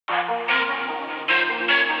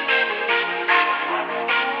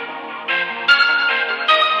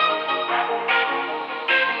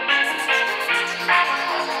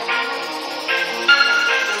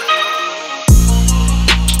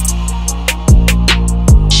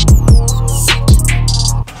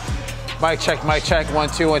Mic check, 1,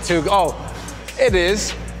 2, 1, 2. Oh, it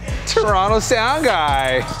is Toronto Sound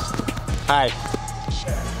Guy. Hi.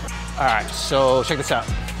 All right, so check this out.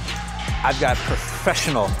 I've got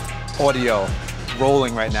professional audio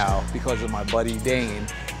rolling right now because of my buddy Dane,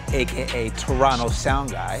 AKA Toronto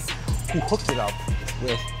Sound Guy, who hooked it up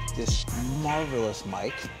with this marvelous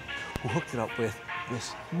mic, who hooked it up with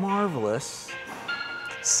this marvelous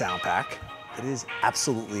sound pack. It is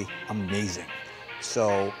absolutely amazing.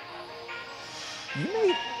 So you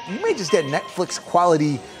may just get Netflix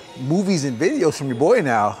quality movies and videos from your boy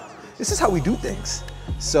now. This is how we do things.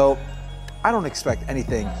 So I don't expect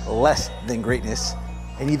anything less than greatness,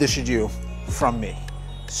 and neither should you from me.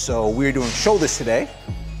 So we're doing shoulders today.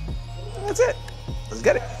 That's it. Let's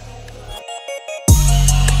get it.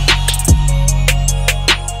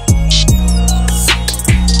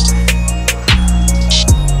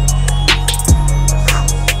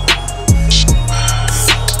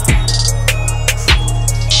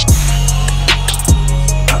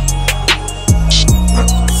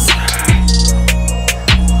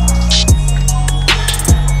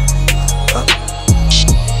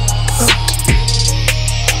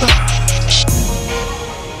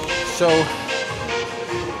 So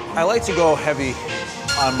I like to go heavy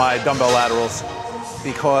on my dumbbell laterals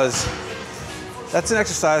because that's an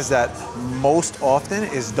exercise that most often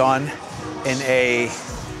is done in a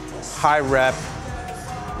high rep,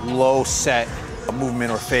 low set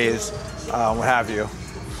movement or phase, what have you.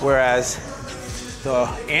 Whereas the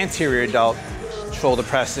anterior delt shoulder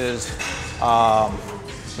presses,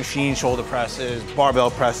 machine shoulder presses, barbell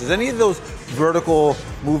presses, any of those vertical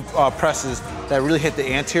move presses that really hit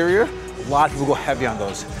the anterior, a lot of people go heavy on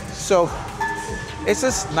those. So it's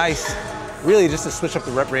just nice, really just to switch up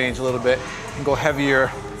the rep range a little bit and go heavier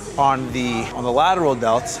on the lateral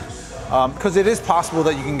delts, because it is possible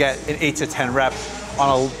that you can get an 8 to 10 rep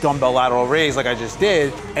on a dumbbell lateral raise like I just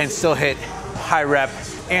did and still hit high rep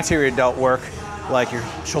anterior delt work like your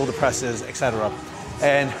shoulder presses, etc.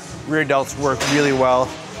 And rear delts work really well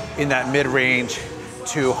in that mid-range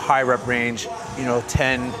to high rep range,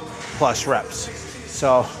 10 plus reps.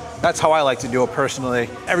 So that's how I like to do it personally.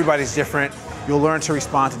 Everybody's different. You'll learn to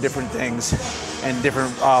respond to different things and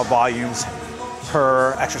different volumes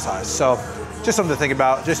per exercise. So just something to think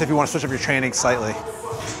about, just if you want to switch up your training slightly.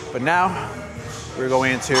 But now we're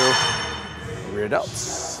going into rear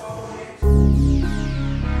delts.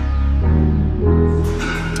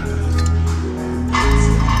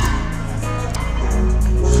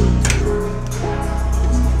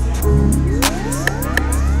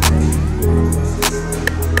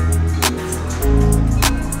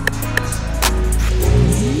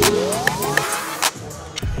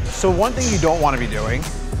 So one thing you don't want to be doing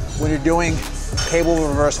when you're doing cable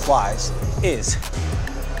reverse flies is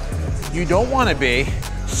you don't want to be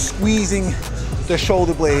squeezing the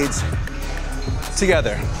shoulder blades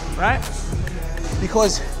together, right?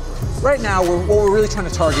 Because right now what we're really trying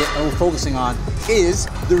to target and we're focusing on is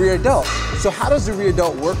the rear delt. So how does the rear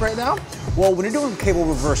delt work right now? Well, when you're doing cable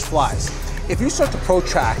reverse flies, if you start to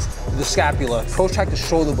protract the scapula, protract the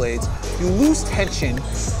shoulder blades, you lose tension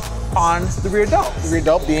on the rear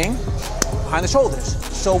delt being behind the shoulders.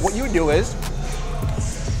 So what you would do is,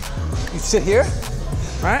 you sit here,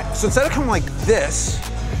 right? So instead of coming like this,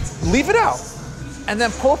 leave it out and then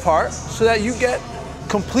pull apart so that you get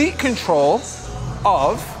complete control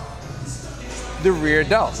of the rear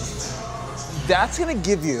delt. That's gonna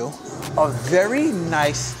give you a very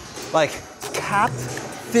nice, like, capped,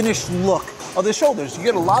 finished look of the shoulders. You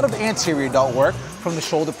get a lot of anterior delt work from the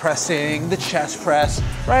shoulder pressing, the chest press,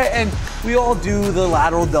 right? And we all do the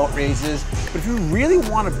lateral delt raises, but if you really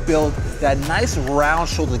want to build that nice round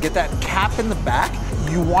shoulder, get that cap in the back,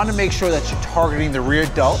 you want to make sure that you're targeting the rear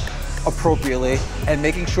delt appropriately and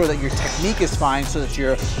making sure that your technique is fine so that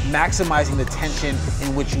you're maximizing the tension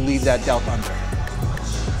in which you leave that delt under.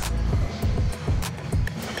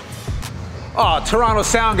 Oh, Toronto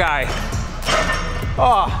Sound Guy.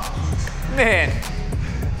 Oh, man.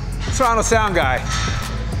 Toronto Sound Guy.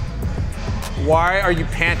 Why are you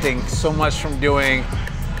panting so much from doing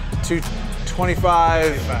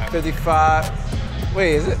 225, 55?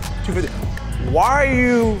 Wait, is it 250? Why are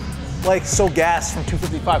you like so gassed from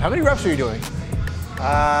 255? How many reps are you doing?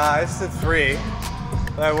 I just did 3,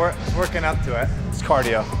 but I'm working up to it. It's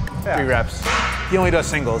cardio, yeah. 3 reps. He only does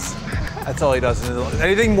singles. That's all he does.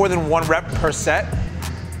 Anything more than 1 rep per set,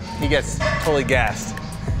 he gets totally gassed.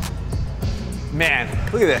 Man,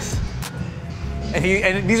 look at this.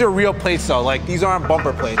 And these are real plates though, like these aren't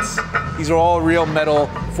bumper plates. These are all real metal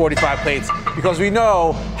 45 plates, because we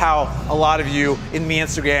know how a lot of you in the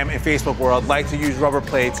Instagram and Facebook world like to use rubber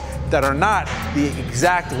plates that are not the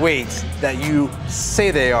exact weights that you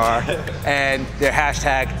say they are, and they're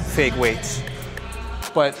hashtag fake weights.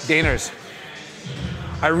 But Dainers,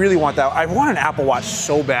 I really want that. I want an Apple Watch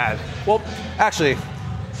so bad. Well, actually,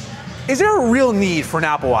 is there a real need for an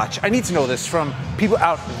Apple Watch? I need to know this from people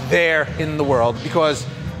out there in the world, because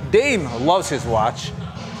Dane loves his watch.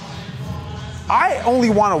 I only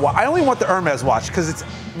want the Hermes watch because it's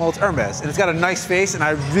Hermes and it's got a nice face, and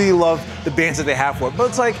I really love the bands that they have for it. But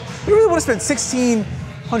it's like, you really want to spend $1,600,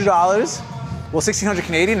 well, 1,600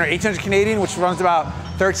 Canadian or 800 Canadian, which runs about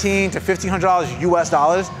 $1,300 to $1,500 US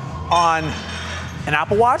dollars on an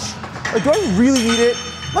Apple Watch? Like, do I really need it?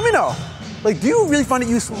 Let me know. Like, do you really find it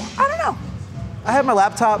useful? I don't know. I have my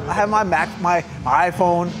laptop, I have my Mac, my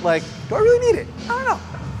iPhone. Like, do I really need it? I don't know.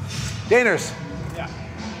 Dainers. Yeah.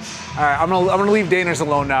 All right, I'm gonna leave Dainers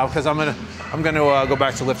alone now, because I'm gonna go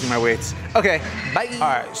back to lifting my weights. Okay, bye. All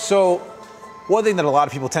right, so one thing that a lot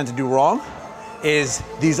of people tend to do wrong is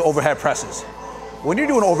these overhead presses. When you're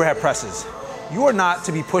doing overhead presses, you are not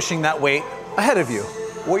to be pushing that weight ahead of you.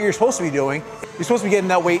 What you're supposed to be doing, you're supposed to be getting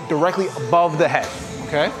that weight directly above the head,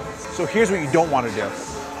 okay? So here's what you don't want to do.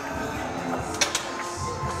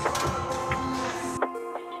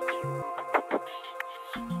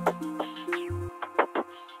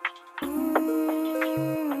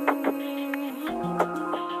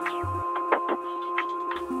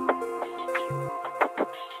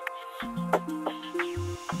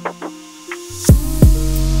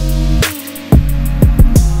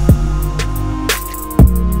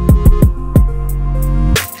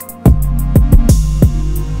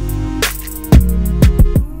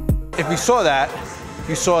 If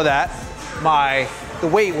you saw that, the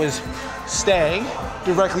weight was staying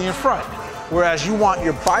directly in front. Whereas you want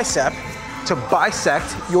your bicep to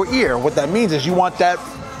bisect your ear. What that means is you want that,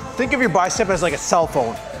 think of your bicep as like a cell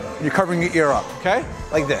phone. You're covering your ear up, okay?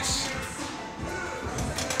 Like this.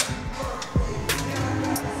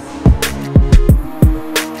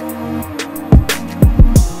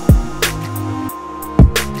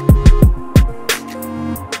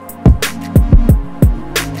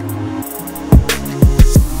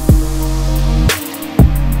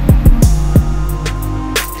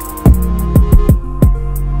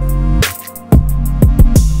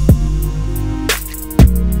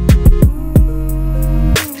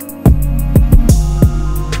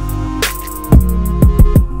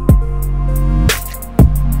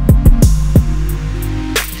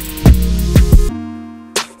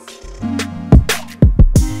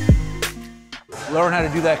 Learn how to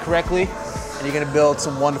do that correctly, and you're gonna build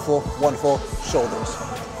some wonderful, wonderful shoulders.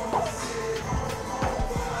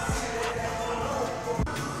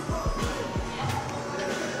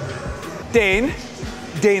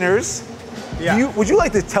 Dainers, yeah. Would you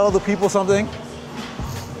like to tell the people something?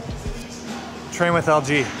 Train with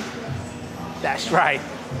LG. That's right.